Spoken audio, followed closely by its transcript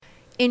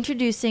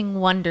Introducing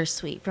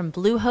Wondersuite from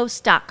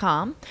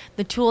Bluehost.com,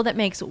 the tool that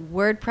makes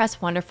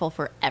WordPress wonderful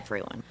for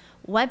everyone.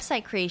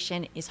 Website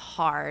creation is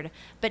hard,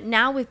 but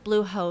now with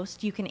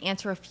Bluehost, you can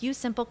answer a few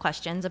simple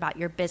questions about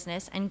your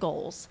business and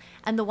goals,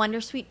 and the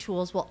Wondersuite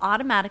tools will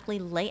automatically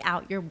lay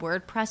out your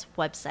WordPress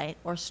website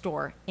or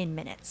store in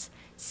minutes.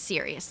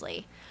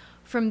 Seriously.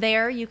 From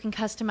there, you can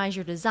customize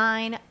your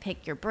design,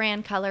 pick your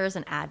brand colors,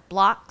 and add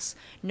blocks.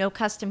 No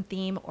custom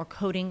theme or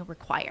coding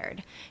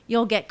required.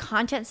 You'll get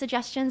content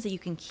suggestions that you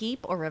can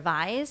keep or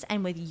revise,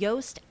 and with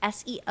Yoast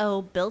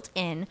SEO built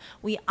in,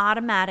 we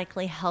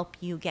automatically help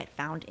you get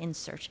found in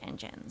search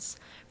engines.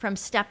 From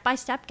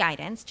step-by-step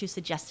guidance to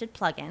suggested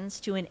plugins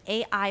to an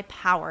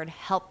AI-powered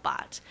help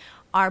bot,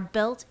 our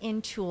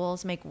built-in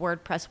tools make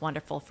WordPress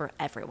wonderful for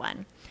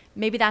everyone.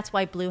 Maybe that's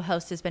why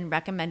Bluehost has been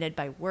recommended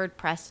by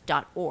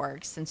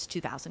WordPress.org since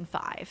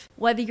 2005.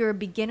 Whether you're a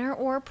beginner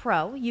or a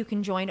pro, you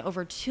can join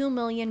over 2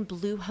 million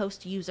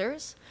Bluehost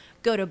users.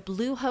 Go to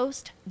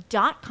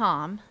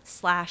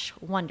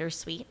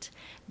bluehost.com/wondersuite.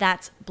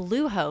 That's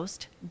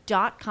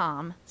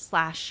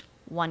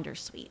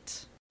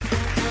bluehost.com/wondersuite.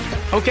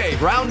 Okay,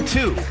 round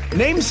two.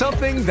 Name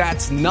something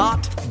that's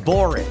not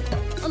boring.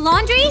 A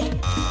laundry?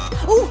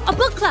 Ooh, a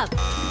book club.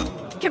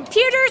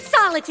 Computer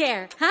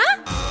solitaire,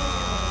 huh?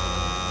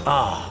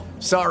 Ah,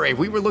 sorry,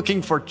 we were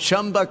looking for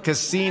Chumba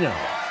Casino.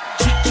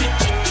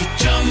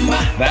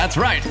 That's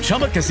right,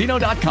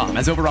 ChumbaCasino.com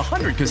has over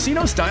 100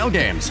 casino-style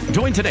games.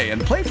 Join today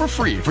and play for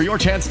free for your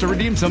chance to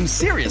redeem some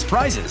serious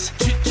prizes.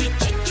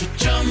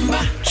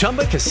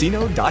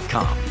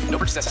 ChumbaCasino.com. No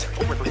purchase necessary.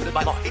 Void where prohibited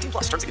by law.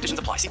 18+. Terms and conditions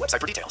apply. See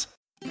website for details.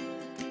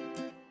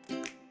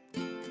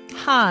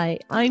 Hi,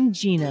 I'm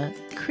Gina,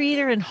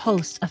 creator and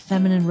host of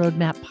Feminine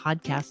Roadmap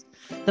Podcast,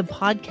 the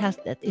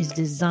podcast that is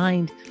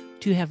designed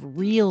to have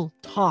real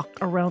talk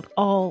around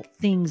all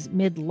things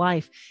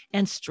midlife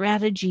and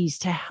strategies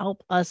to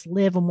help us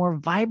live a more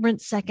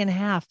vibrant second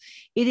half.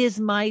 It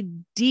is my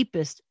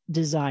deepest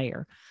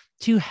desire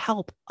to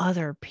help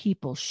other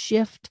people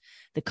shift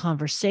the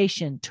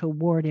conversation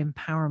toward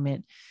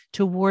empowerment,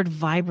 toward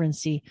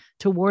vibrancy,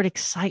 toward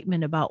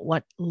excitement about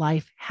what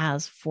life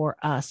has for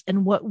us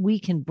and what we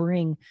can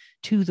bring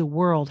to the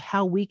world,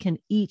 how we can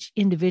each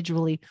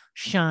individually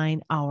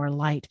shine our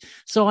light.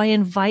 So I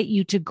invite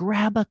you to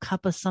grab a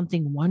cup of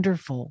something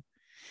wonderful,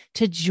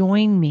 to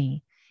join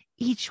me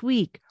each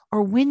week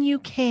or when you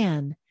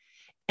can,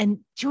 and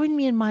join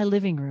me in my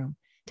living room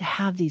to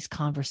have these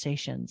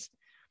conversations.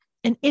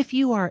 And if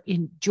you are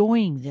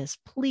enjoying this,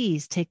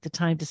 please take the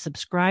time to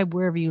subscribe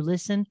wherever you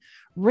listen,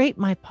 rate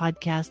my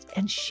podcast,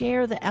 and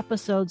share the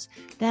episodes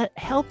that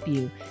help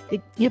you,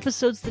 the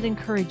episodes that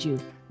encourage you.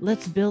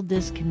 Let's build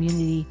this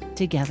community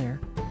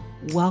together.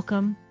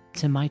 Welcome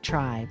to my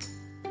tribe.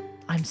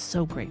 I'm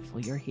so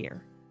grateful you're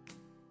here.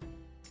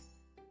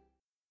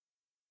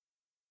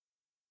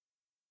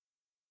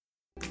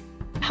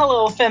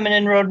 Hello,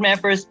 Feminine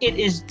Roadmappers. It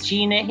is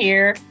Gina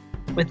here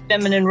with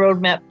Feminine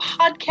Roadmap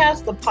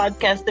Podcast, the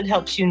podcast that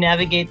helps you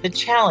navigate the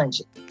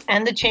challenge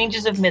and the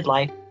changes of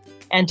midlife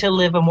and to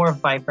live a more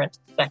vibrant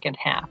second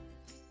half.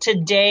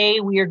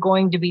 Today, we are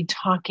going to be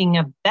talking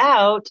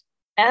about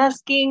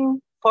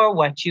asking for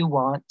what you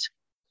want.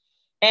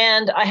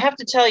 And I have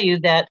to tell you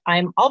that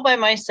I'm all by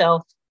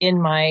myself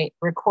in my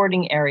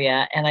recording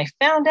area, and I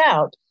found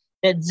out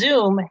that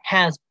Zoom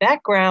has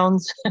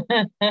backgrounds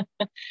and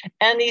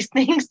these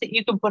things that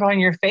you can put on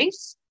your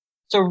face.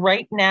 So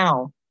right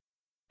now,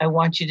 I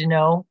want you to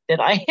know that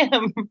I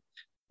am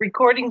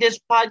recording this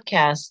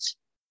podcast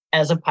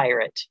as a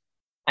pirate.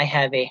 I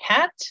have a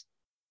hat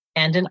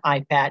and an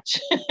eye patch.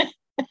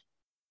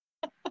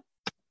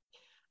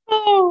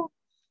 Oh,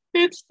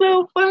 it's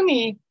so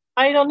funny.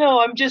 I don't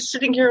know. I'm just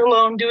sitting here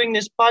alone doing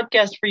this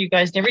podcast for you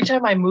guys. And every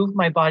time I move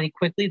my body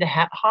quickly, the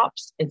hat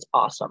hops. It's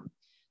awesome.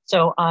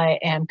 So I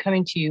am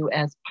coming to you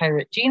as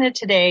Pirate Gina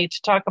today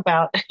to talk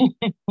about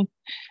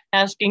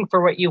asking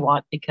for what you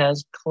want,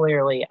 because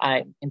clearly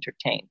I'm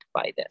entertained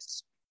by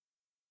this.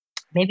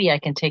 Maybe I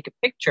can take a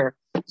picture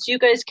so you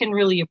guys can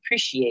really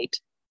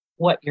appreciate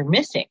what you're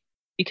missing,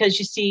 because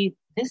you see,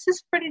 this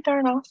is pretty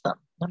darn awesome,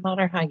 no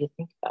matter how you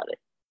think about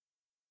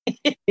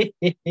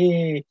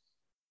it.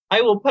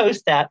 I will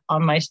post that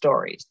on my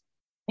stories.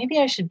 Maybe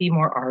I should be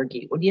more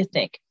argy. What do you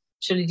think?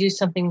 Should I do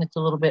something that's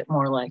a little bit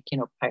more like,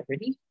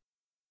 piratey?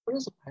 What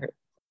is a pirate?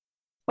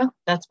 Well,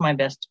 that's my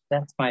best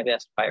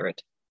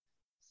pirate.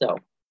 So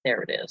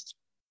there it is.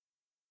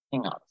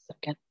 Hang on a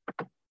second.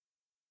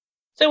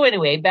 So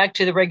anyway, back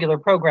to the regular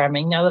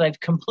programming. Now that I've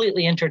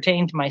completely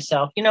entertained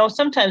myself,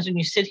 sometimes when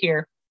you sit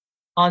here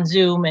on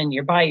Zoom and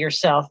you're by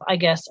yourself, I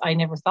guess I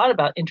never thought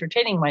about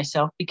entertaining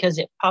myself because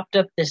it popped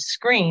up this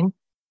screen,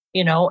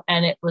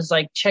 and it was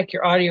like, check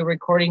your audio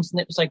recordings, and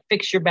it was like,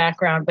 fix your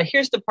background. But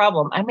here's the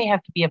problem. I may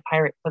have to be a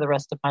pirate for the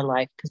rest of my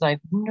life because I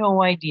have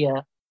no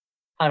idea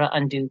how to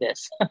undo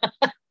this.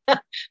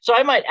 So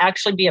I might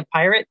actually be a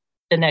pirate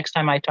the next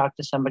time I talk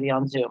to somebody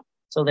on Zoom.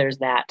 So there's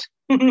that.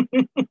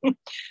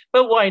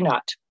 But why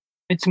not?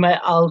 It's my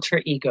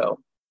alter ego.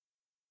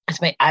 It's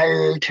my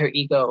alter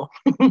ego.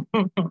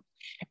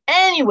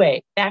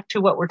 Anyway, back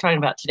to what we're talking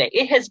about today.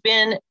 It has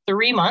been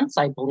 3 months,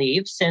 I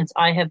believe, since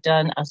I have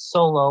done a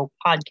solo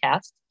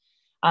podcast.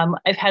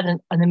 I've had an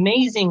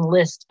amazing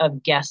list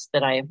of guests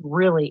that I have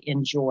really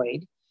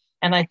enjoyed.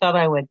 And I thought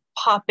I would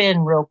pop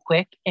in real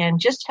quick and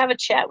just have a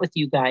chat with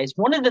you guys.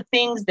 One of the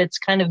things that's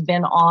kind of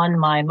been on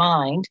my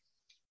mind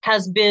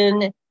has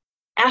been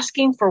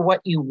asking for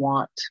what you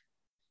want.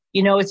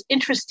 You know, it's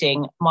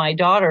interesting. My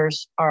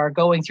daughters are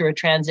going through a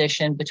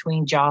transition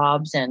between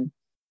jobs and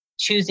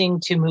choosing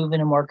to move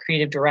in a more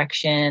creative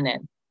direction.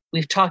 And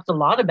we've talked a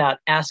lot about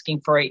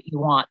asking for what you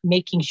want,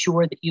 making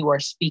sure that you are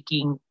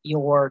speaking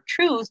your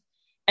truth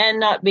and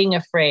not being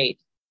afraid,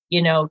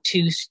 you know,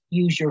 to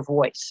use your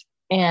voice.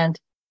 And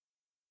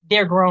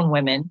they're grown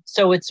women.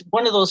 So it's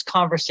one of those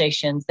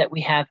conversations that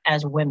we have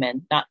as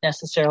women, not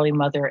necessarily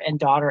mother and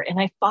daughter. And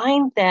I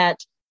find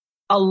that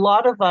a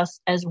lot of us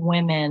as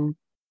women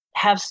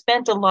have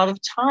spent a lot of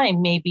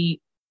time maybe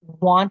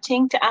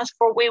wanting to ask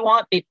for what we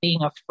want, but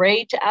being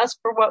afraid to ask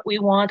for what we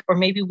want, or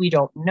maybe we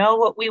don't know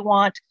what we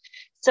want.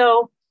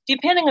 So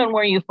depending on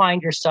where you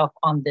find yourself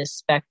on this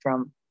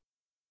spectrum,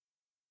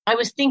 I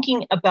was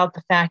thinking about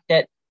the fact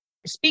that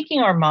speaking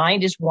our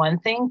mind is one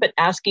thing, but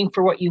asking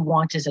for what you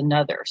want is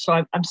another. So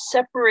I'm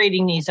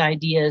separating these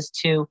ideas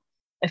to,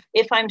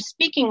 if I'm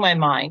speaking my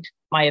mind,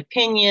 my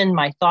opinion,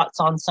 my thoughts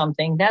on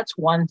something, that's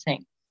one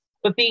thing.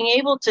 But being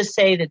able to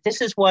say that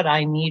this is what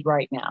I need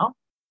right now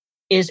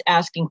is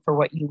asking for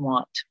what you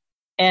want.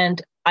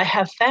 And I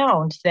have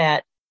found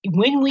that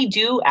when we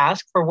do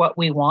ask for what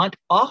we want,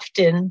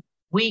 often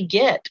we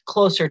get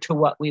closer to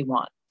what we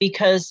want,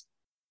 because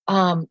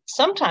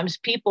sometimes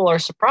people are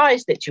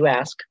surprised that you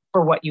ask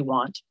for what you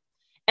want.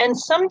 And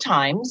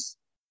sometimes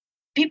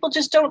people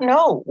just don't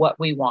know what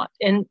we want.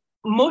 And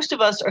most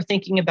of us are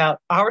thinking about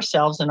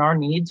ourselves and our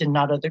needs and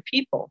not other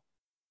people.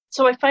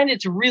 So I find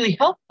it's really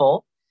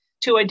helpful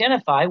to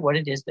identify what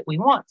it is that we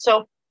want.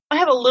 So I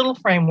have a little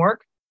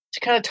framework to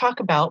kind of talk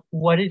about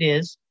what it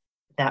is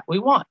that we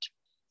want.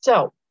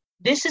 So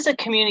this is a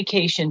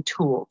communication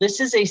tool. This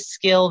is a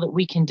skill that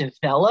we can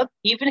develop,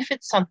 even if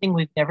it's something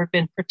we've never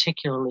been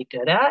particularly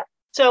good at.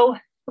 So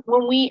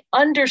when we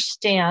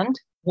understand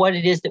what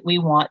it is that we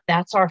want,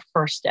 that's our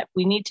first step.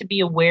 We need to be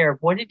aware of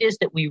what it is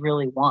that we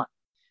really want.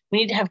 We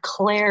need to have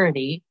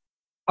clarity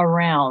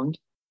around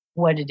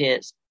what it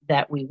is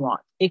that we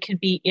want. It could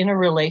be in a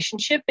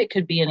relationship. It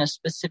could be in a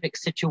specific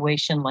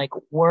situation like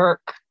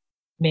work.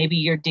 Maybe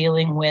you're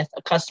dealing with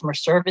a customer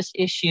service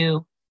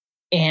issue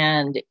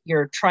and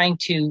you're trying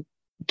to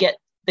get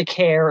the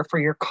care for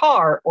your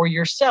car or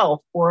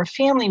yourself or a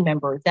family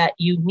member that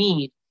you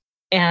need.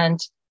 And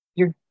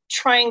you're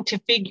trying to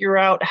figure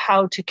out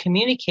how to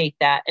communicate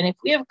that. And if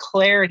we have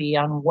clarity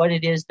on what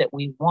it is that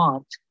we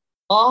want,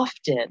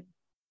 often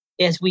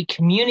as we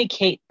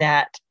communicate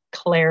that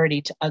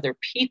clarity to other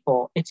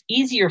people, it's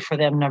easier for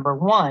them, number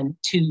one,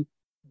 to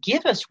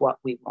give us what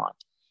we want.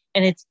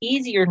 And it's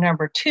easier,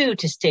 number two,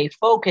 to stay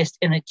focused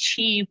and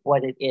achieve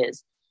what it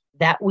is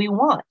that we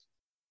want.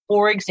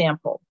 For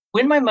example,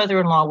 when my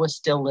mother-in-law was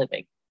still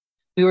living,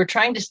 we were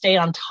trying to stay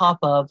on top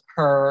of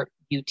her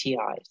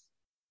UTIs.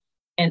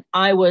 And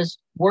I was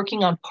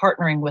working on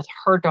partnering with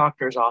her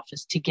doctor's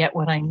office to get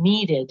what I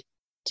needed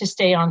to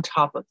stay on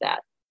top of that.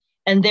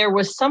 And there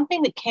was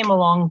something that came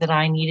along that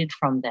I needed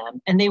from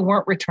them, and they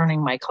weren't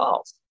returning my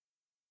calls.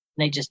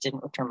 They just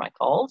didn't return my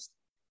calls.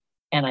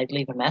 And I'd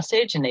leave a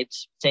message and they'd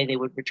say they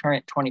would return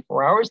it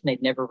 24 hours and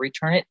they'd never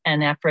return it.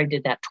 And after I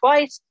did that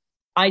twice,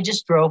 I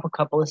just drove a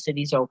couple of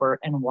cities over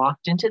and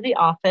walked into the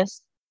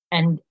office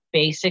and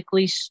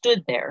basically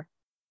stood there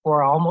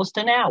for almost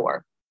an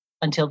hour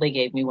until they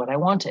gave me what I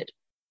wanted.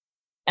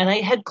 And I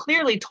had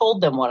clearly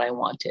told them what I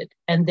wanted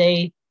and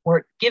they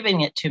weren't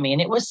giving it to me.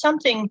 And it was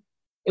something,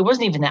 it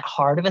wasn't even that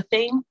hard of a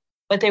thing,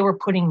 but they were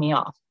putting me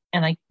off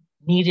and I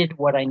needed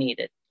what I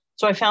needed.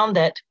 So I found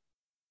that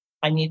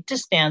I needed to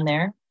stand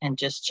there and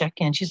just check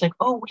in. She's like,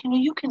 oh,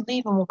 you can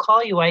leave and we'll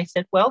call you. I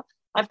said, well,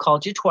 I've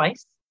called you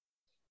twice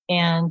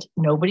and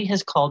nobody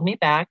has called me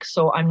back.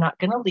 So I'm not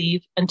going to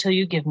leave until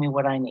you give me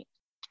what I need.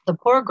 The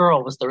poor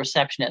girl was the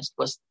receptionist,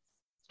 was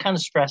kind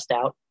of stressed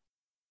out.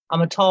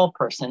 I'm a tall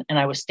person and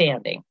I was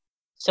standing.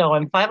 So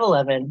I'm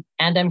 5'11"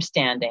 and I'm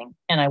standing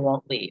and I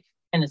won't leave.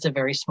 And it's a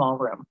very small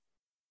room.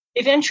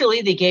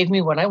 Eventually they gave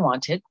me what I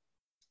wanted.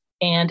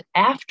 And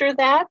after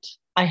that,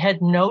 I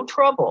had no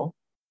trouble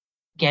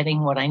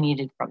getting what I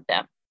needed from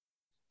them.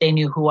 They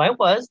knew who I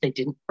was. They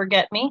didn't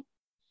forget me.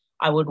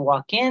 I would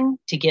walk in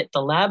to get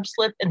the lab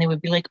slip and they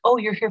would be like, oh,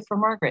 you're here for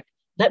Margaret.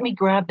 Let me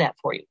grab that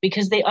for you.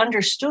 Because they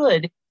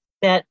understood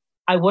that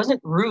I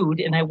wasn't rude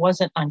and I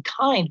wasn't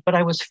unkind, but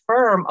I was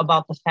firm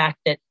about the fact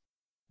that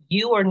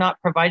you are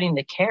not providing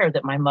the care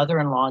that my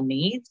mother-in-law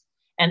needs.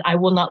 And I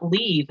will not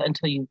leave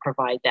until you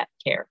provide that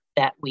care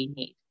that we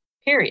need,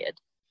 period.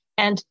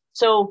 And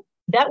so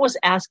that was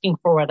asking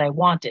for what I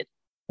wanted.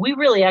 We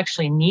really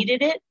actually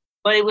needed it,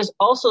 but it was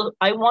also,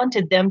 I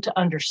wanted them to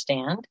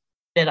understand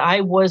that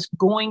I was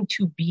going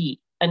to be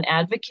an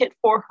advocate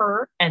for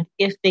her. And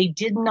if they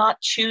did not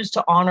choose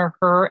to honor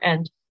her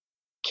and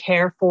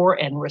care for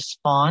and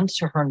respond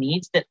to her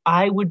needs, that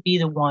I would be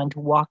the one to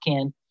walk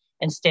in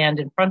and stand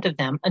in front of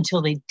them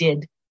until they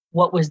did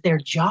what was their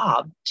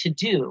job to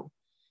do.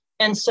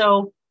 And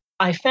so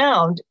I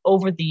found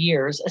over the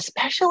years,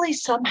 especially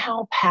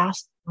somehow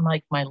past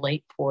like my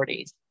late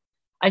 40s,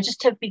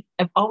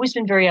 I've always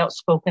been very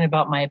outspoken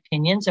about my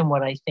opinions and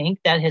what I think.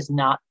 That has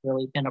not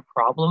really been a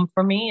problem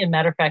for me. As a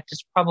matter of fact,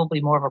 it's probably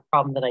more of a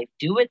problem that I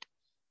do it,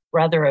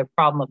 rather a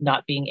problem of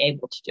not being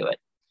able to do it.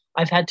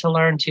 I've had to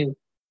learn to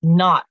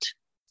not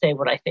say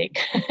what I think.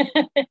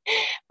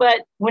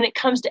 But when it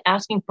comes to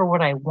asking for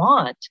what I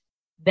want,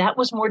 that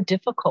was more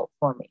difficult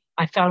for me.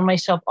 I found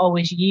myself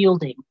always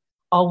yielding,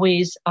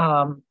 always,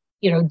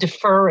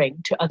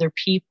 deferring to other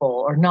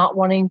people, or not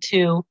wanting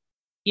to,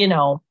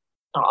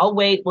 I'll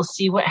wait, we'll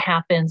see what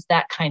happens,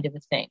 that kind of a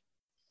thing.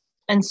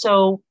 And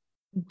so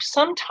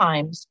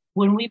sometimes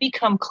when we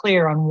become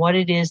clear on what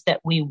it is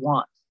that we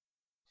want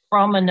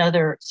from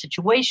another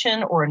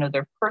situation or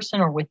another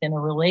person or within a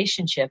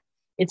relationship,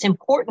 it's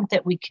important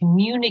that we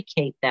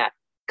communicate that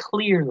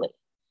clearly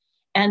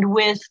and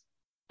with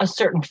a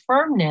certain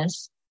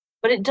firmness,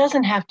 but it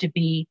doesn't have to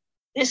be,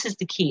 this is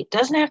the key, it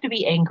doesn't have to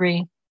be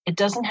angry, it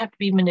doesn't have to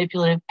be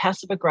manipulative,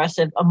 passive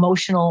aggressive,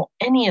 emotional,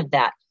 any of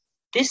that.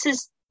 This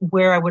is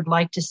where I would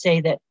like to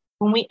say that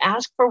when we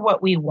ask for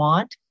what we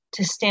want,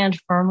 to stand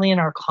firmly in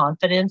our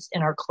confidence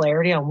and our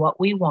clarity on what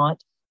we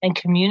want and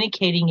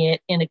communicating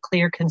it in a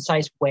clear,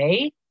 concise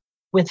way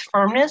with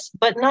firmness,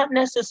 but not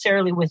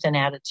necessarily with an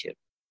attitude.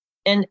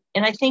 And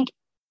I think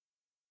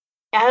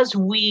as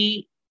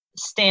we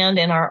stand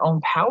in our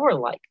own power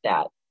like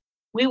that,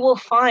 we will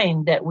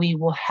find that we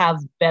will have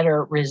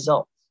better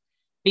results,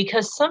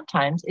 because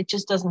sometimes it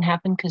just doesn't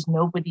happen because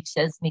nobody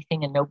says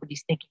anything and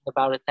nobody's thinking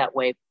about it that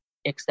way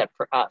except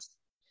for us.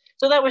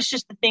 So that was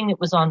just the thing that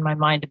was on my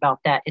mind about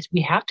that, is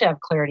we have to have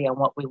clarity on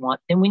what we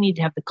want. Then we need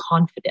to have the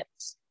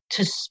confidence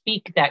to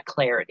speak that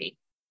clarity,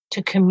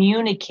 to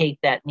communicate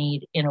that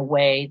need in a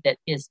way that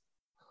is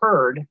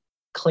heard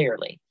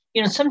clearly.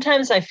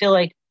 Sometimes I feel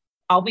like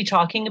I'll be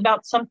talking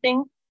about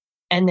something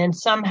and then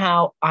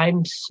somehow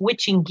I'm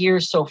switching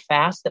gears so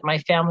fast that my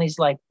family's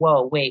like,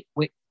 whoa, wait.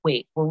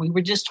 Well, we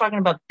were just talking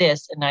about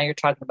this and now you're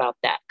talking about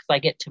that, because I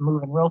get to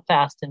moving real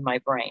fast in my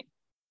brain.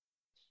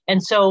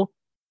 And so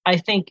I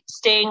think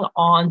staying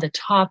on the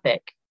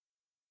topic,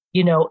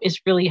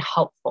 is really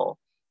helpful,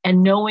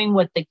 and knowing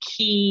what the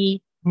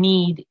key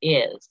need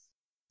is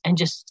and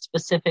just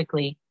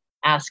specifically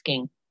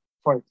asking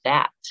for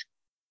that.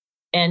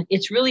 And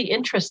it's really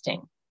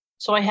interesting.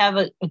 So I have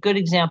a good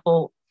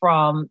example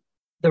from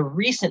the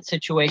recent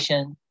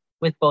situation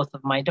with both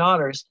of my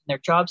daughters in their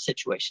job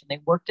situation. They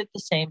worked at the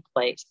same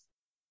place.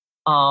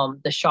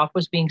 The shop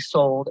was being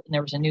sold and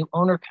there was a new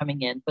owner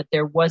coming in, but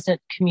there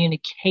wasn't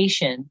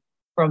communication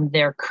from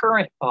their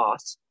current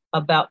boss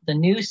about the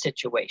new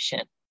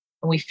situation.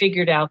 And we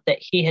figured out that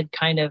he had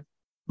kind of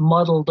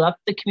muddled up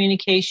the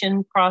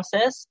communication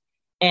process,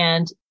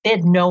 and they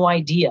had no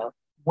idea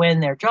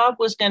when their job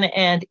was going to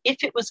end,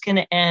 if it was going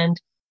to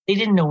end. They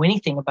didn't know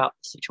anything about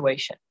the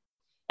situation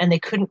and they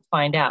couldn't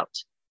find out.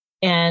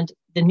 And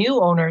the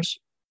new owners,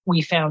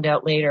 we found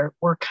out later,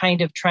 were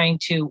kind of trying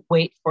to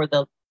wait for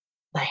the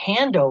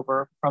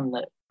handover from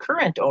the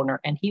current owner,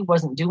 and he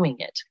wasn't doing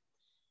it.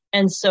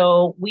 And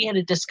so we had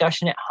a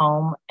discussion at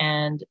home,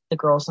 and the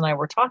girls and I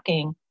were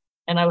talking,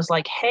 and I was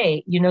like,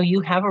 hey,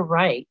 you have a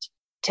right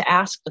to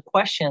ask the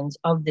questions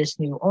of this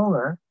new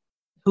owner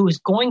who is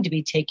going to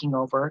be taking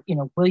over.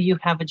 Will you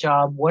have a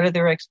job? What are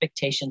their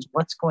expectations?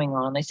 What's going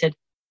on? I said,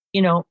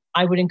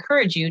 I would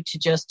encourage you to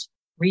just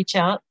reach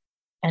out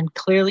and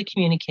clearly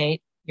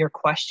communicate your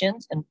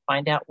questions and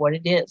find out what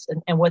it is.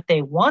 And what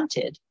they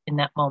wanted in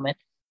that moment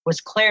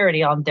was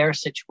clarity on their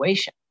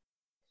situation.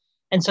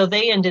 And so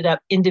they ended up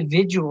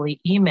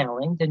individually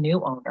emailing the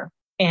new owner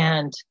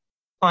and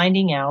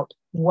finding out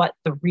what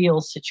the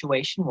real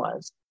situation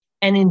was.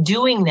 And in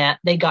doing that,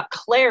 they got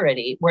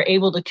clarity, were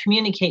able to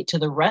communicate to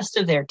the rest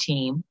of their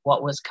team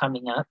what was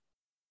coming up,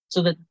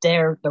 so that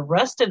the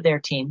rest of their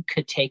team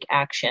could take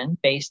action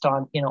based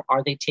on,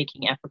 are they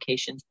taking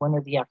applications? When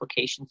are the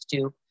applications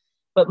due?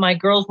 But my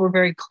girls were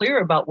very clear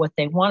about what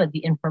they wanted, the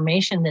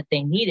information that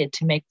they needed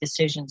to make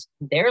decisions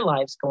in their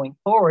lives going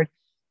forward.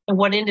 And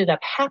what ended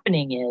up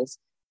happening is,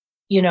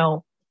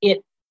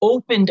 it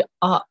opened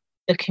up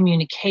the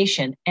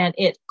communication and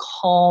it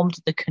calmed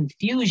the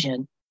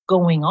confusion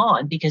going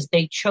on, because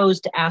they chose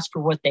to ask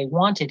for what they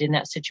wanted in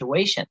that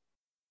situation,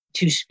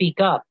 to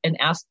speak up and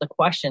ask the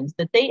questions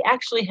that they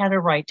actually had a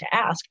right to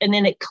ask. And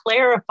then it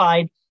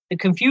clarified the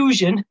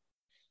confusion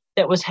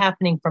that was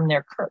happening from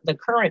the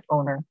current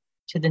owner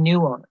to the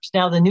new owners.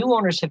 Now the new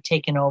owners have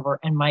taken over,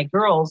 and my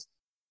girls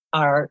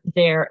are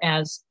there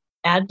as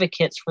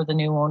advocates for the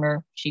new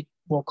owner. She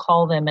will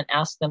call them and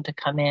ask them to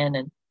come in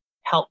and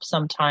help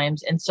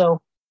sometimes. And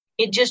so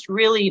it just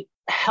really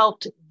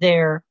helped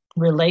their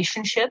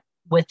relationship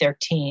with their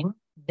team,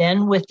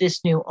 then with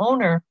this new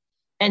owner,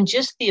 and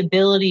just the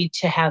ability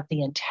to have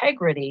the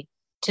integrity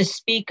to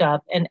speak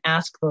up and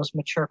ask those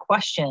mature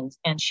questions.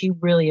 And she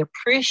really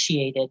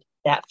appreciated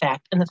that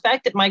fact. And the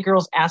fact that my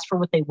girls asked for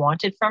what they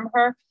wanted from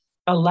her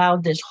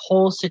allowed this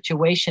whole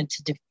situation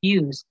to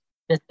diffuse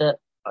that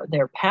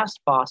their past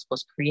boss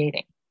was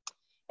creating.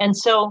 And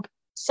so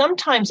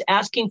sometimes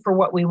asking for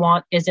what we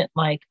want isn't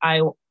like,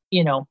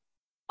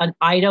 an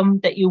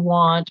item that you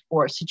want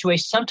or a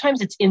situation.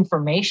 Sometimes it's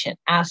information,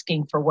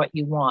 asking for what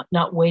you want,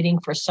 not waiting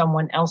for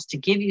someone else to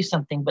give you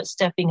something, but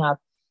stepping up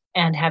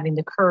and having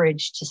the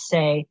courage to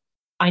say,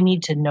 I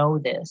need to know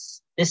this.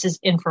 This is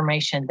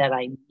information that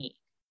I need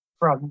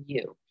from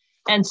you.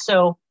 And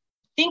so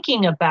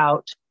thinking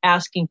about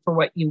asking for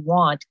what you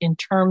want in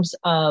terms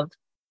of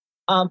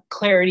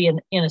clarity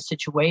in a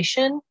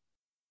situation,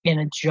 in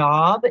a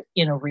job,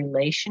 in a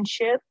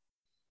relationship,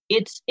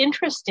 it's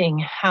interesting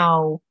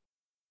how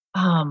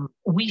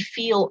we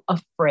feel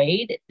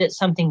afraid that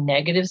something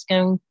negative is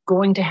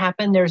going to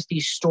happen. There's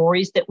these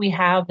stories that we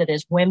have that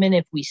as women,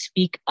 if we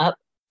speak up,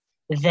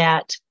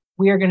 that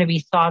we are going to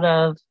be thought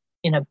of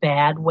in a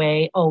bad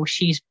way. Oh,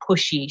 she's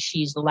pushy,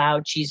 she's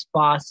loud, she's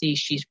bossy,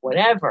 she's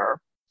whatever.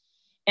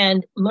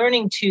 And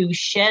learning to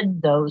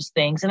shed those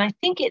things. And I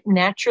think it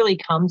naturally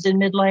comes in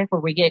midlife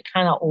where we get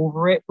kind of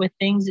over it with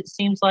things. It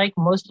seems like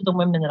most of the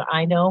women that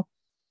I know,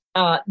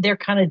 they're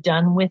kind of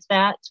done with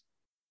that.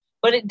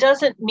 But it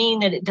doesn't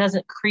mean that it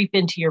doesn't creep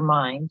into your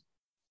mind.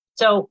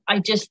 So I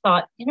just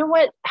thought, you know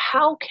what?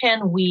 How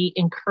can we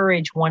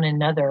encourage one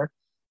another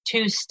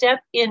to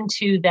step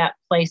into that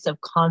place of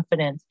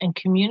confidence and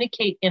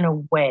communicate in a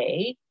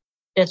way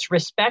that's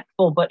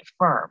respectful but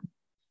firm,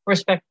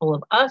 respectful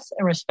of us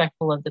and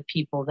respectful of the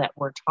people that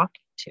we're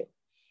talking to,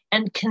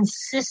 and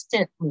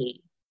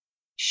consistently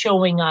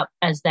showing up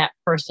as that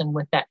person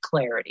with that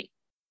clarity,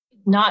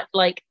 not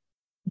like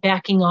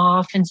backing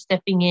off and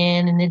stepping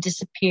in and then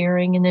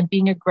disappearing and then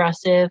being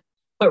aggressive,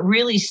 but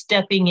really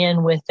stepping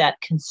in with that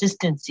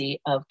consistency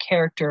of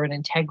character and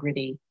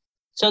integrity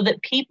so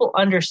that people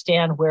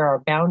understand where our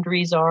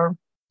boundaries are.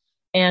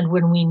 And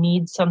when we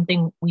need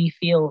something, we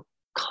feel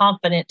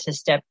confident to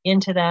step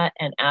into that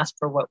and ask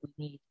for what we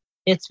need.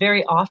 It's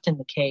very often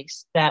the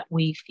case that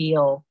we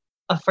feel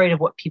afraid of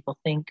what people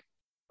think.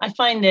 I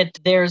find that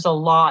there's a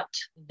lot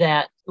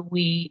that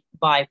we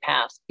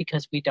bypass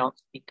because we don't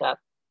speak up.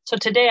 So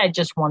today I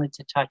just wanted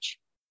to touch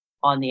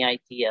on the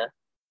idea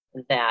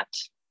that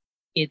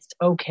it's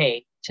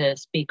okay to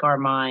speak our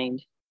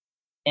mind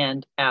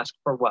and ask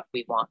for what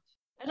we want.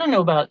 I don't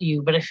know about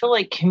you, but I feel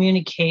like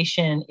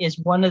communication is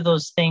one of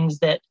those things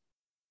that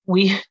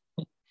we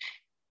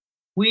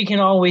can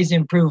always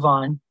improve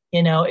on.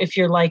 You know, if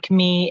you're like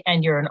me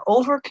and you're an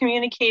over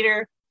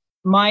communicator,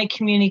 my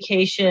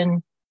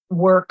communication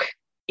work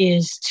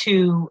is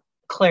to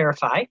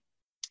clarify,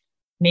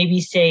 maybe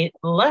say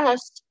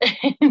less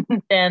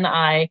than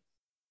I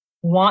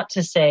want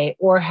to say,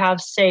 or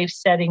have safe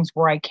settings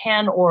where I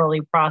can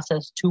orally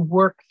process to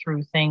work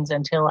through things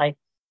until I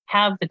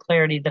have the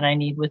clarity that I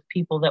need with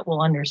people that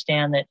will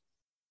understand that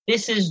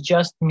this is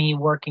just me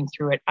working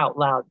through it out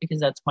loud, because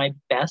that's my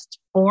best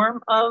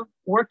form of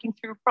working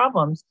through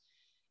problems.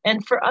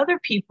 And for other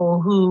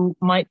people who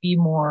might be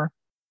more,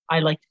 I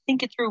like to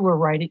think it through or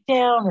write it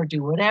down or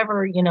do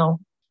whatever,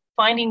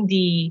 finding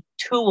the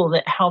tool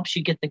that helps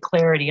you get the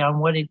clarity on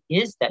what it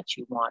is that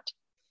you want.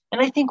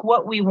 And I think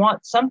what we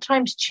want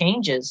sometimes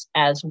changes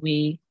as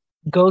we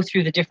go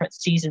through the different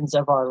seasons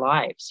of our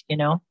lives.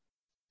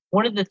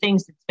 One of the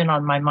things that's been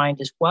on my mind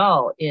as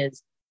well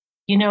is,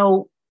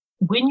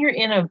 when you're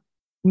in a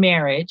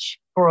marriage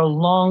for a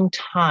long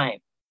time,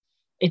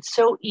 it's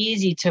so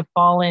easy to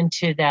fall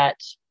into that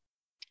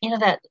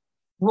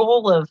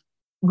role of,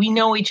 we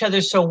know each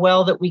other so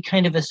well that we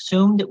kind of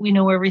assume that we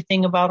know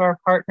everything about our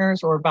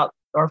partners or about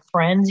our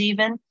friends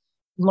even.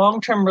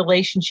 Long-term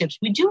relationships,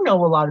 we do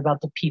know a lot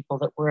about the people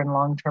that we're in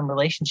long-term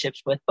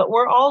relationships with, but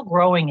we're all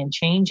growing and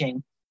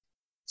changing.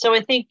 So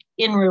I think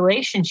in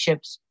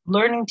relationships,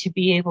 learning to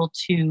be able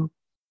to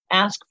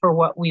ask for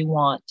what we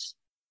want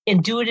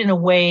and do it in a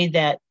way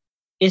that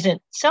isn't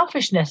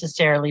selfish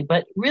necessarily,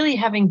 but really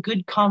having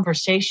good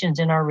conversations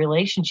in our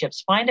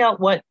relationships. Find out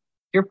what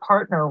your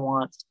partner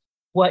wants,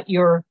 what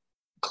your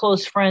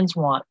close friends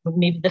want,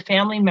 maybe the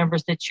family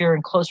members that you're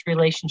in close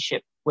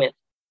relationship with,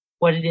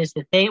 what it is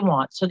that they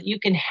want, so that you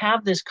can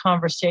have this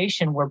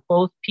conversation where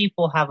both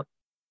people have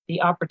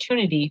the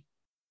opportunity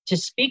to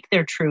speak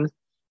their truth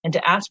and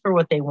to ask for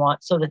what they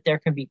want, so that there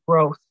can be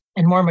growth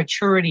and more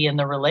maturity in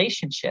the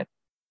relationship.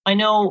 I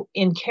know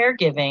in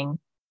caregiving,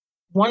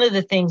 one of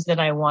the things that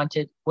I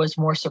wanted was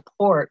more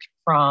support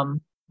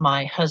from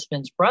my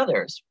husband's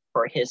brothers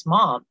for his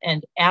mom,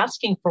 and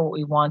asking for what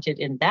we wanted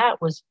in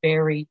that was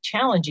very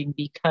challenging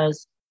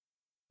because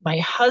my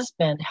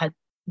husband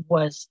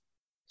was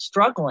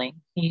struggling.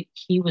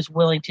 He was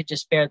willing to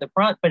just bear the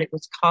brunt, but it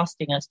was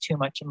costing us too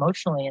much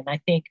emotionally. And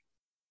I think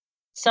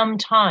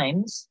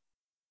sometimes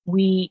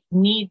we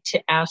need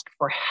to ask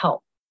for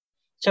help.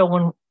 So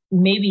when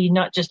maybe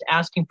not just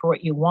asking for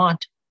what you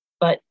want,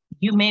 but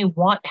you may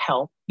want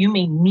help, you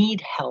may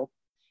need help,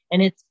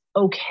 and it's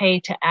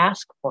okay to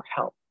ask for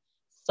help.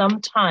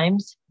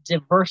 Sometimes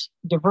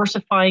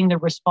diversifying the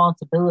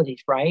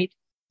responsibilities, right?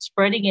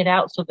 Spreading it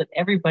out so that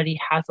everybody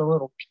has a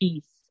little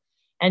piece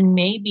And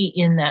maybe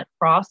in that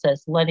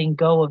process, letting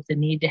go of the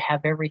need to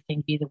have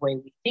everything be the way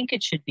we think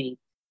it should be,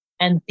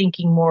 and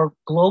thinking more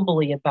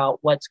globally about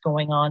what's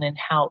going on and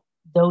how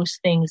those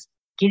things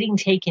getting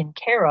taken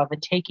care of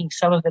and taking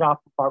some of it off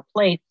of our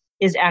plate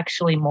is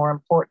actually more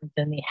important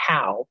than the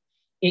how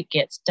it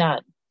gets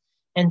done.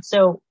 And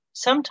so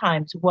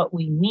sometimes what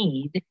we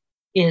need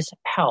is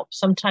help.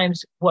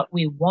 Sometimes what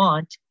we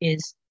want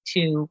is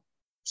to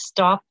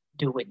stop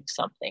doing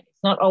something.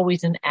 It's not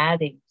always an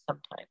adding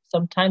sometimes.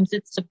 Sometimes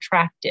it's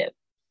subtractive.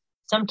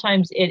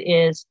 Sometimes it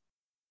is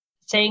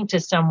saying to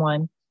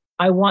someone,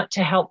 I want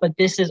to help, but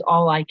this is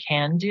all I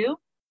can do.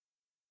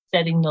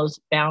 Setting those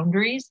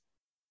boundaries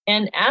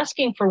and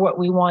asking for what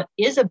we want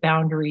is a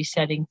boundary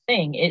setting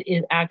thing. It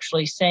is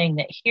actually saying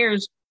that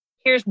here's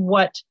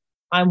what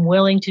I'm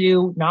willing to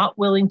do, not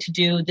willing to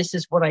do. This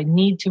is what I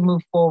need to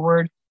move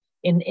forward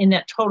in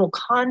that total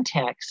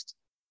context,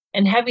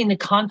 and having the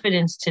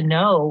confidence to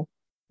know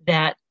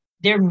that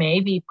there may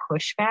be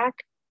pushback,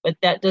 but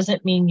that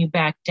doesn't mean you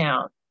back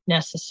down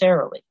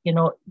necessarily.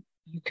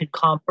 You could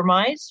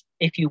compromise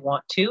if you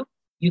want to.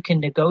 You can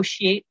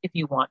negotiate if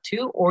you want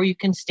to, or you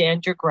can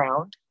stand your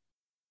ground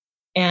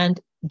and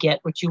get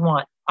what you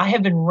want. I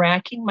have been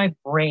racking my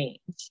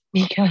brains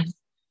because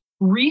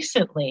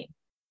recently,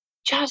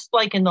 just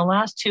like in the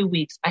last 2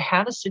 weeks, I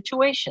had a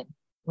situation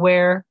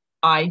where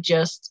I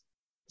just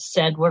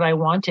said what I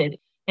wanted.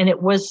 And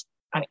it was,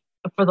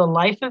 for the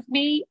life of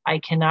me, I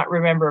cannot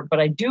remember, but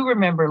I do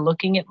remember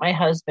looking at my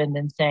husband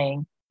and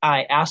saying,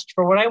 I asked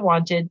for what I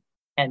wanted,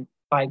 and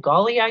by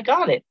golly, I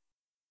got it.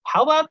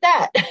 How about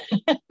that?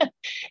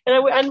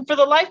 And for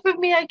the life of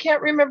me, I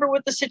can't remember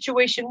what the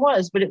situation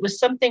was, but it was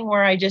something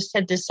where I just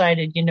had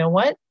decided, you know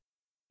what?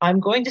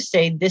 I'm going to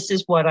say, this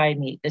is what I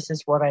need. This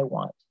is what I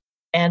want.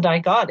 And I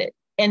got it.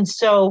 And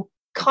so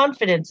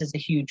confidence is a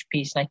huge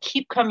piece. And I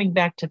keep coming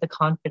back to the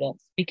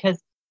confidence,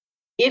 because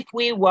if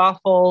we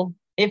waffle,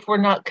 if we're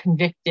not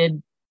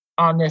convicted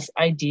on this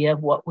idea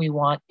of what we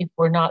want, if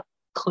we're not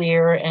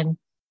clear and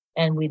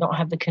we don't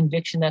have the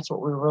conviction that's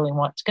what we really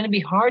want, it's going to be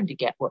hard to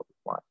get what we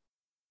want.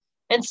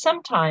 And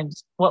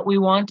sometimes what we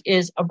want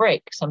is a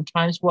break.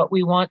 Sometimes what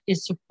we want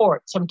is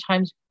support.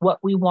 Sometimes what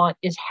we want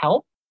is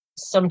help.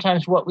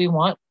 Sometimes what we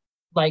want,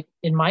 like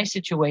in my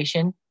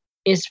situation,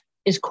 is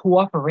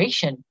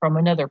cooperation from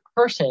another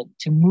person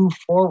to move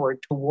forward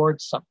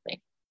towards something.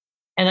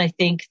 And I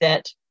think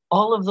that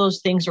all of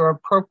those things are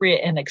appropriate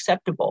and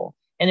acceptable.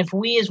 And if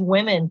we as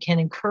women can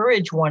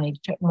encourage one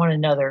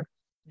another,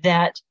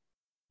 that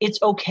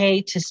it's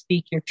okay to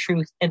speak your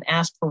truth and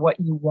ask for what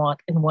you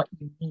want and what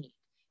you need.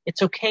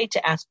 It's okay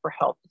to ask for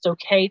help. It's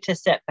okay to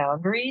set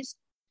boundaries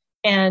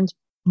and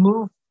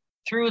move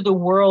through the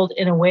world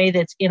in a way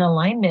that's in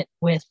alignment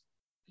with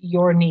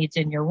your needs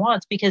and your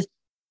wants. Because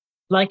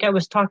like I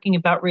was talking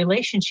about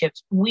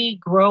relationships, we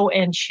grow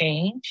and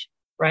change,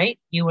 right?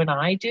 You and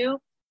I do.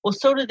 Well,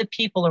 so do the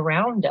people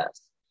around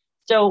us.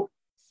 So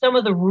some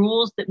of the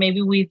rules that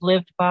maybe we've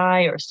lived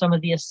by, or some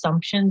of the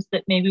assumptions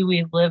that maybe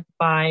we've lived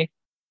by,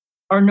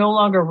 are no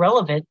longer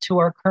relevant to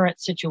our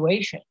current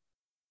situation,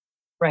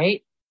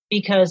 right?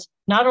 Because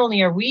not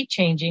only are we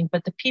changing,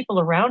 but the people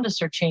around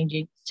us are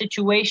changing.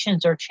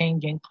 Situations are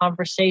changing,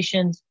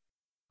 conversations,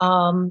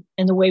 and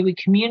the way we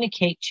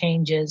communicate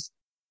changes.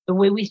 The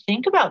way we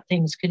think about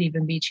things could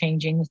even be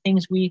changing. The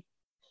things we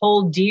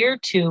hold dear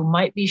to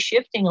might be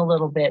shifting a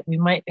little bit. We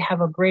might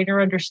have a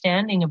greater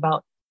understanding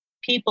about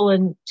people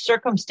and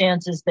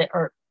circumstances that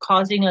are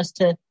causing us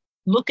to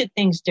look at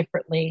things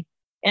differently.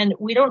 And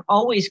we don't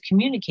always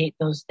communicate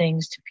those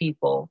things to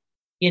people,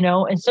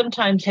 and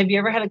sometimes, have you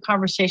ever had a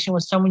conversation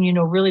with someone you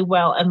know really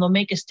well, and they'll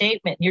make a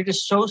statement and you're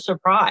just so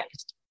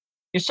surprised.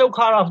 You're so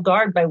caught off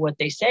guard by what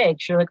they say.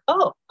 You're like,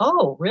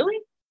 oh, really?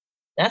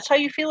 That's how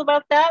you feel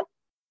about that?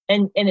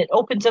 And it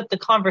opens up the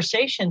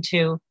conversation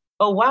to,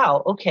 oh,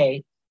 wow,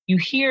 okay. You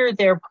hear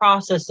their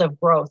process of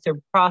growth, their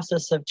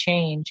process of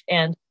change,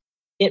 and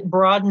it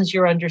broadens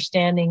your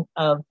understanding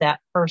of that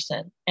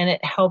person, and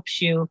it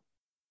helps you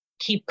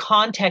keep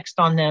context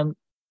on them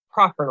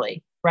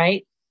properly,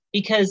 right?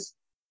 Because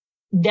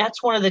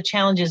that's one of the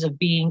challenges of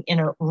being in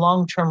a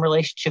long-term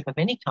relationship of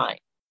any kind,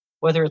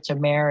 whether it's a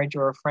marriage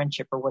or a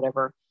friendship or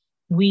whatever.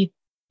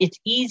 It's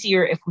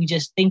easier if we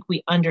just think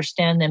we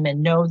understand them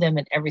and know them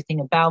and everything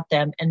about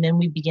them. And then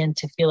we begin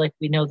to feel like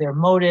we know their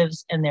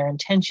motives and their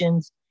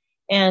intentions.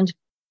 And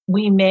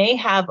we may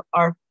have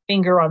our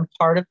finger on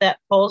part of that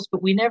pulse,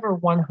 but we never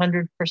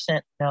 100%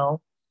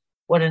 know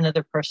what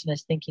another person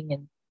is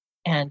thinking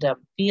and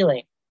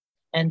feeling.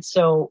 And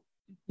so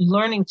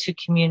learning to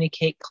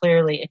communicate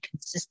clearly and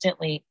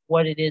consistently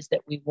what it is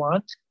that we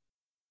want,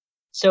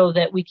 so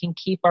that we can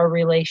keep our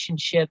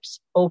relationships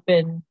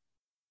open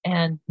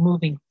and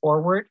moving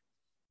forward,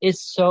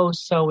 is so,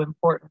 so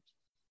important.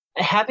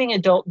 Having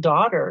adult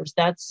daughters,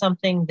 that's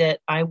something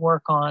that I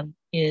work on,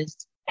 is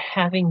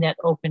having that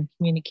open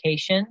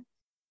communication.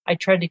 I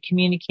try to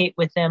communicate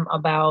with them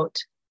about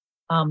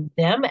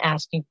them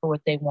asking for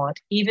what they want,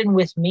 even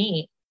with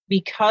me,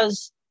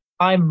 because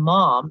I'm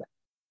mom.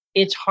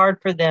 It's hard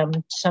for them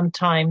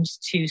sometimes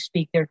to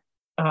speak their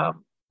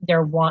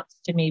their wants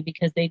to me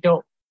because they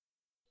don't,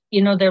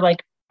 they're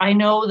like, I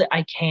know that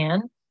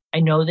I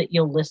know that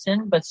you'll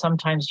listen, but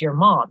sometimes you're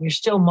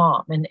still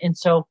mom. And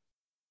so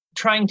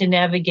trying to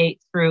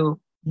navigate through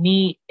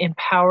me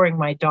empowering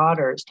my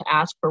daughters to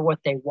ask for what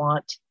they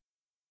want,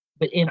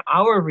 but in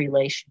our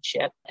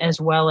relationship,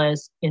 as well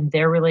as in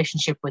their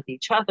relationship with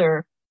each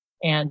other,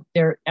 and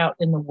they're out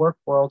in the work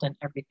world and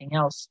everything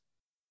else.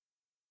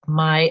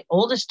 My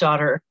oldest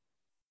daughter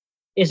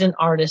is an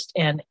artist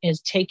and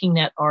is taking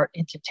that art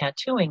into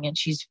tattooing, and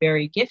she's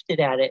very gifted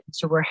at it.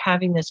 So we're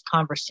having this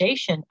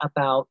conversation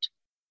about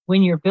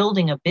when you're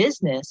building a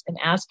business and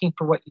asking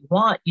for what you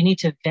want, you need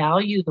to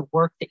value the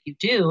work that you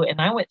do.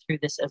 And I went through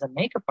this as a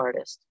makeup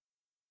artist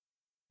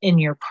in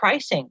your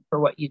pricing for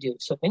what you do.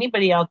 So if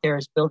anybody out there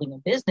is building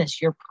a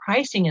business, your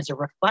pricing is a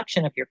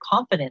reflection of your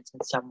confidence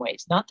in some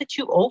ways. Not that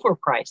you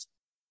overprice,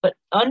 but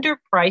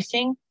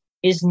underpricing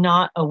is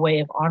not a way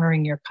of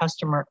honoring your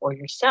customer or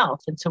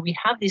yourself. And so we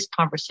have these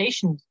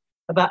conversations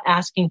about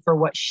asking for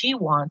what she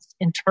wants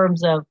in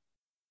terms of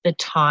the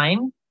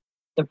time,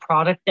 the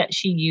product that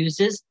she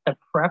uses, the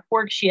prep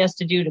work she has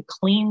to do to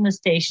clean the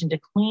station, to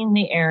clean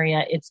the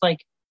area. It's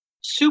like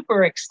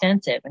super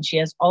extensive. And she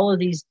has all of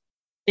these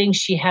things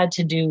she had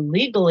to do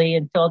legally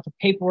and fill out the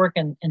paperwork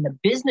and the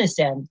business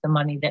end, the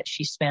money that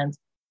she spends,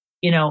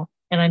 and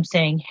I'm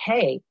saying,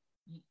 hey,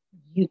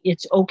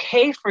 it's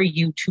okay for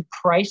you to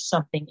price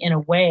something in a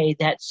way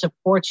that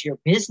supports your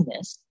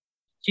business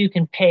so you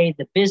can pay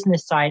the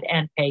business side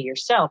and pay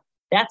yourself.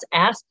 That's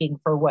asking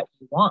for what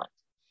you want.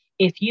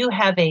 If you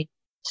have a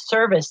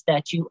service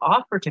that you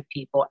offer to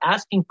people,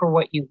 asking for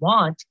what you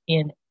want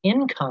in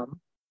income,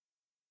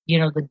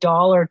 the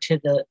dollar to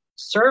the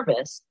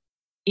service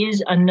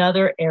is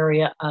another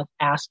area of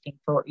asking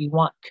for what you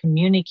want,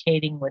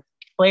 communicating with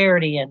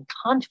clarity and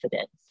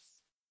confidence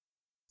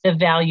the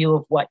value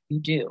of what you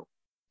do.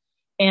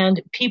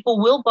 And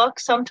people will buck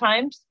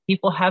sometimes.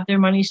 People have their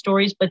money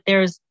stories, but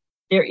there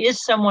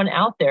is someone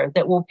out there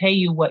that will pay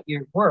you what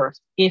you're worth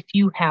if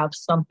you have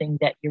something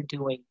that you're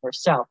doing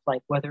yourself,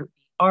 like whether it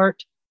be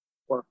art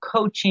or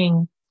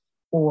coaching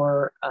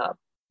or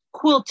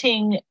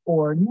quilting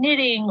or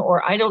knitting,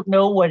 or I don't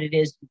know what it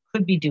is you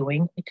could be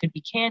doing. It could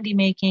be candy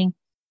making.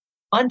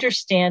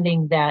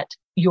 Understanding that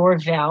your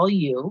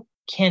value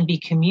can be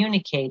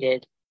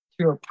communicated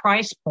through a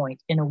price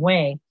point in a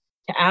way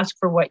to ask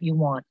for what you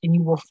want, and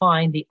you will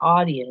find the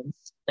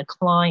audience, the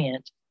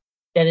client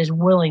that is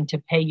willing to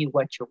pay you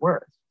what you're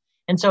worth.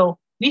 And so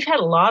we've had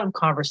a lot of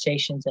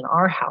conversations in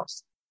our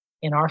house,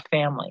 in our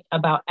family,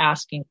 about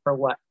asking for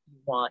what you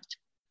want.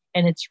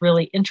 And it's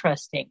really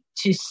interesting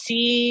to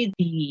see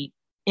the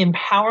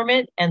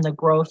empowerment and the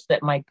growth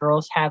that my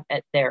girls have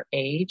at their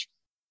age,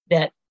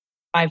 that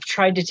I've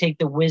tried to take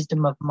the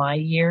wisdom of my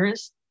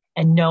years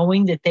and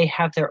knowing that they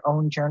have their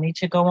own journey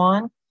to go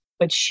on,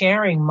 but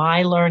sharing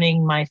my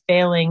learning, my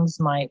failings,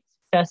 my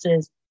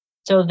successes,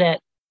 so that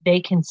they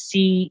can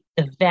see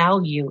the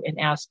value in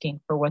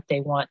asking for what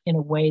they want in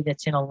a way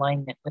that's in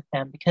alignment with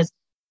them. Because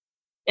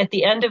at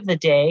the end of the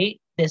day,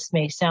 this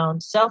may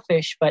sound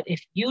selfish, but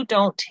if you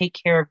don't take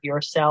care of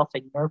yourself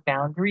and your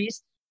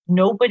boundaries,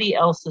 nobody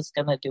else is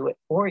going to do it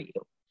for you.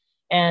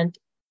 And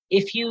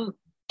if you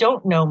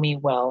don't know me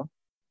well,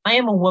 I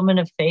am a woman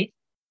of faith,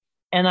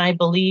 and I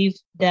believe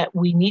that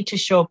we need to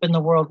show up in the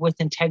world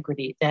with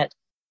integrity, that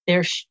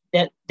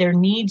there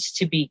needs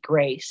to be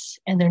grace,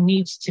 and there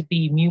needs to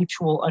be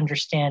mutual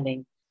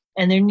understanding,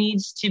 and there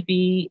needs to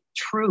be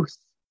truth.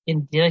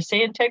 Did I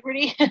say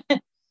integrity?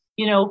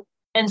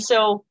 And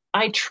so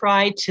I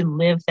try to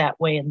live that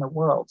way in the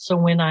world. So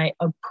when I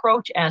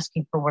approach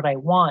asking for what I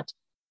want,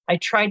 I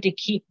try to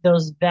keep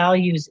those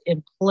values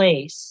in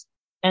place.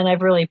 And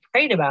I've really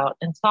prayed about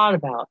and thought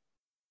about,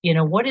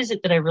 what is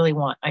it that I really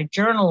want? I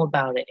journal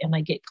about it and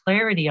I get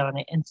clarity on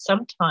it. And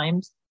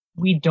sometimes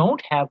we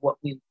don't have what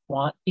we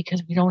want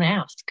because we don't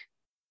ask.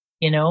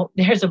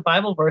 There's a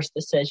Bible verse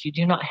that says you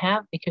do not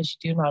have because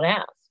you do not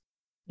ask.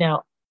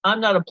 Now, I'm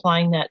not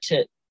applying that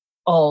to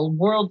all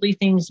worldly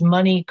things,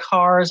 money,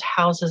 cars,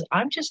 houses.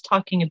 I'm just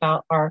talking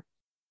about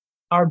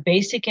our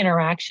basic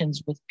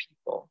interactions with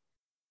people.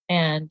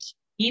 And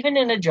even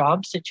in a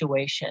job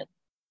situation,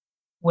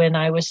 when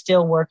I was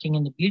still working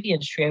in the beauty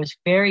industry, I was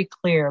very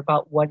clear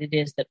about what it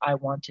is that I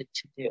wanted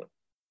to do.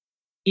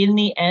 In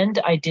the end,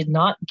 I did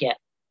not get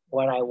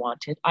what I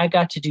wanted. I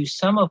got to do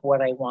some of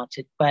what I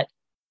wanted, but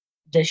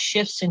the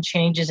shifts and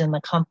changes in the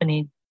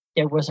company,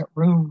 there wasn't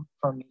room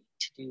for me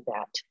to do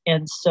that.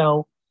 And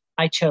so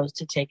I chose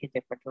to take a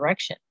different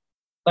direction.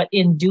 But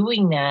in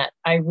doing that,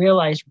 I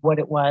realized what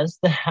it was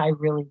that I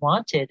really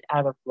wanted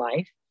out of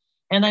life.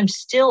 And I'm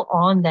still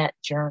on that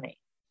journey.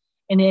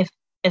 And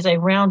as I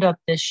round up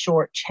this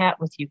short chat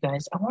with you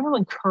guys, I want to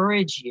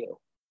encourage you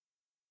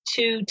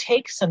to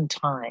take some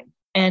time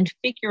and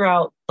figure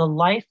out the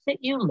life that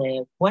you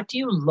live. What do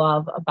you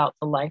love about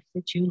the life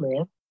that you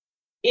live?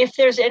 If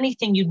there's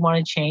anything you'd want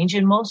to change,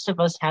 and most of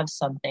us have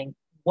something,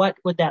 what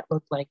would that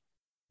look like?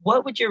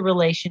 What would your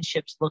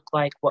relationships look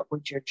like? What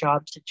would your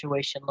job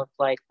situation look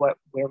like? Where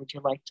would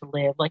you like to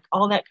live? Like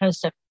all that kind of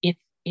stuff. If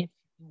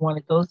you want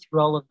to go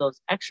through all of those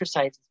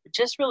exercises, but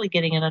just really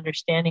getting an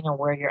understanding on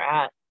where you're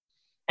at.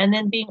 And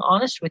then being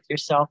honest with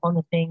yourself on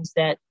the things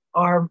that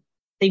are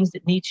things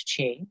that need to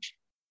change.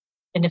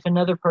 And if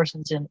another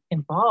person's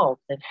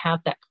involved, then have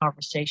that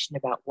conversation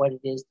about what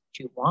it is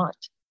that you want.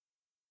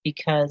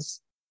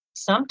 Because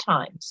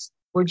sometimes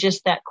we're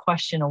just that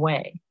question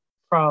away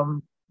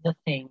from the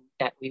thing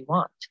that we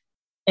want.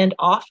 And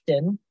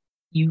often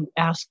you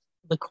ask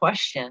the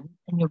question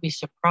and you'll be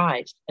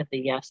surprised at the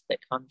yes that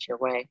comes your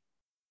way.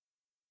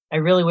 I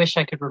really wish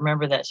I could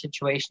remember that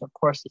situation. Of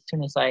course, as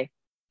soon as I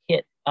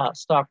hit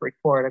stop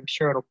record, I'm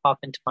sure it'll pop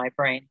into my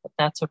brain, but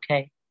that's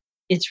okay.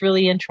 It's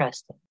really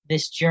interesting,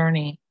 this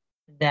journey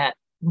that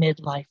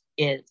midlife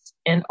is,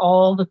 and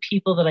all the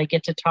people that I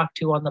get to talk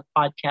to on the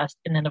podcast.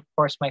 And then, of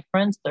course, my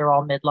friends, they're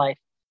all midlife.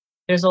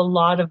 There's a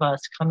lot of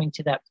us coming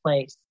to that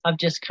place of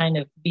just kind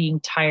of being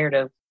tired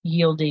of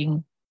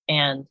yielding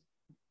and,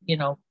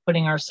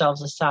 putting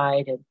ourselves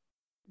aside. And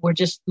we're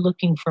just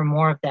looking for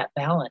more of that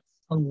balance.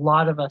 A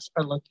lot of us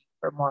are looking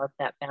for more of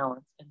that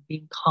balance and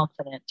being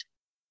confident.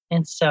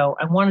 And so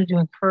I wanted to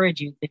encourage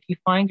you, if you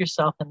find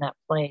yourself in that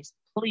place,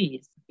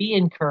 please be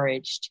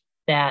encouraged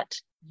that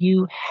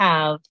you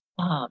have,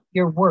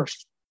 you're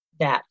worth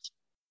that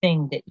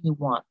thing that you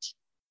want.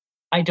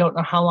 I don't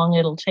know how long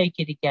it'll take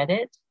you to get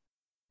it.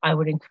 I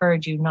would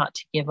encourage you not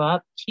to give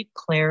up. Keep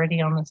clarity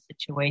on the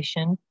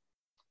situation.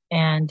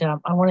 And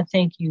I want to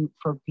thank you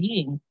for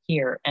being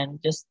here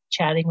and just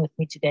chatting with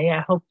me today.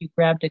 I hope you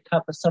grabbed a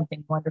cup of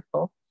something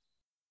wonderful.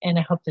 And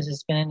I hope this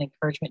has been an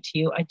encouragement to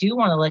you. I do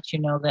want to let you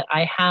know that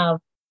I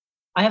have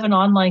an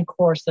online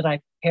course that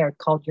I prepared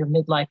called Your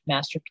Midlife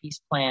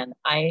Masterpiece Plan.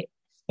 I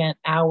spent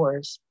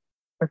hours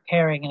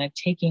preparing, and I'm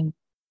taking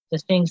the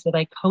things that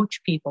I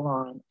coach people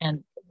on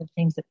and the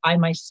things that I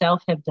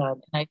myself have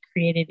done. And I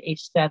created a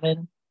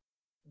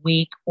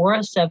 7-week or a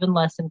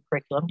 7-lesson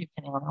curriculum,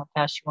 depending on how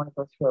fast you want to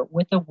go through it,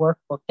 with a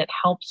workbook that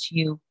helps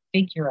you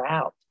figure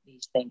out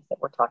these things that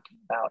we're talking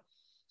about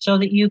so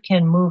that you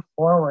can move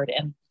forward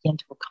and begin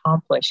to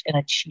accomplish and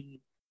achieve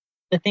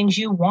the things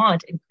you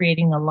want in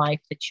creating the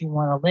life that you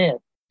want to live.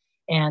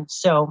 And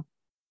so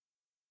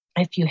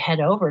if you head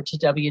over to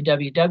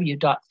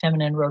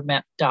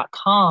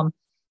www.feminineroadmap.com,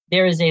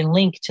 there is a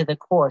link to the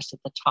course at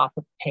the top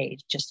of the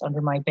page, just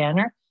under my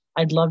banner.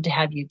 I'd love to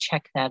have you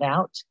check that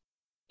out.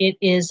 It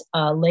is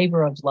a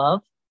labor of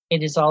love.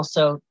 It is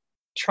also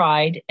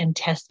tried and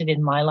tested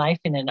in my life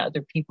and in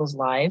other people's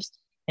lives.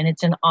 And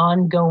it's an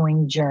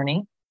ongoing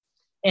journey.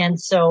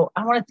 And so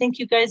I want to thank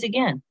you guys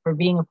again for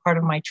being a part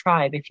of my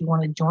tribe. If you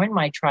want to join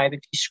my tribe, if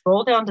you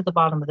scroll down to the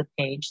bottom of the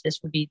page, this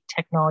would be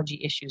technology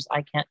issues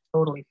I can't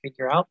totally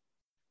figure out.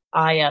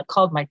 I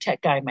called my tech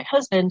guy, my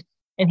husband,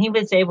 and he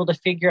was able to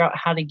figure out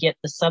how to get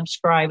the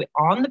subscribe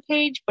on the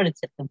page, but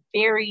it's at the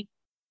very,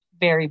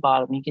 very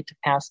bottom. You get to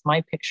pass my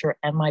picture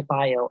and my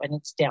bio, and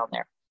it's down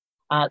there.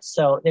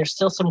 So there's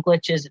still some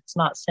glitches. It's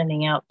not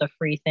sending out the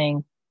free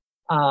thing.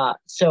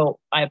 So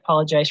I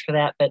apologize for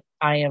that, but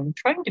I am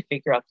trying to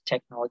figure out the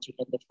technology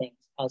end of things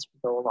as we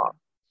go along.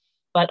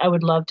 But I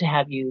would love to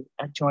have you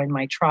join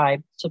my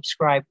tribe,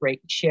 subscribe,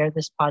 rate, and share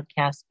this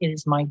podcast. It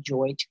is my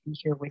joy to be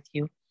here with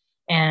you.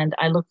 And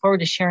I look forward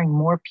to sharing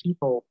more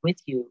people with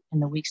you in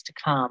the weeks to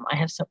come. I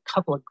have a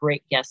couple of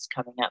great guests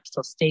coming up.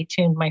 So stay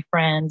tuned, my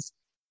friends.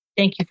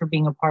 Thank you for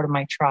being a part of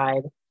my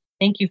tribe.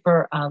 Thank you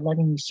for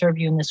letting me serve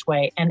you in this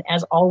way. And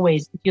as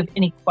always, if you have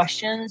any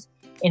questions,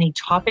 any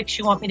topics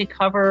you want me to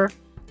cover,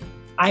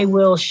 I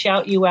will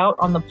shout you out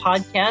on the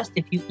podcast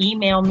if you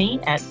email me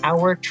at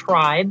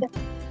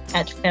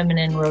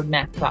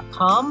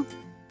ourtribe@feminineroadmap.com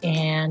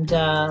and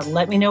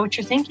let me know what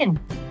you're thinking.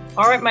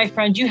 All right, my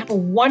friends, you have a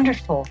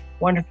wonderful,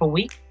 wonderful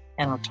week,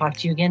 and I'll talk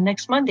to you again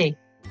next Monday.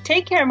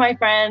 Take care, my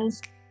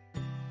friends.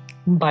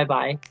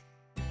 Bye-bye.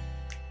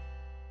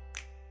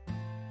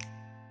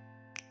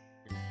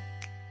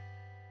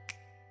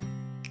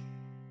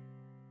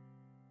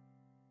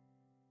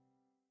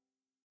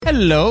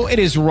 Hello, it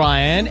is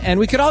Ryan, and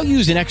we could all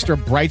use an extra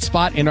bright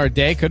spot in our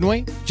day, couldn't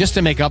we? Just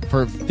to make up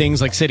for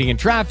things like sitting in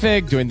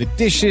traffic, doing the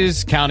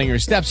dishes, counting your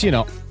steps,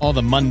 all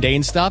the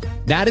mundane stuff.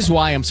 That is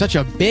why I'm such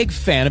a big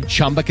fan of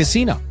Chumba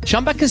Casino.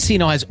 Chumba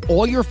Casino has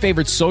all your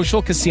favorite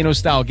social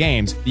casino-style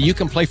games that you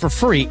can play for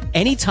free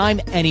anytime,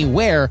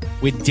 anywhere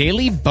with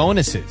daily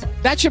bonuses.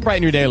 That should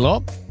brighten your day a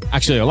little.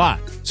 Actually, a lot.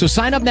 So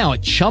sign up now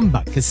at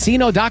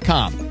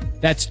ChumbaCasino.com.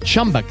 That's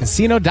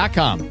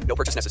ChumbaCasino.com. No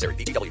purchase necessary.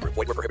 VGW Group.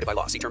 Void where prohibited by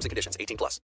law. See terms and conditions. 18+.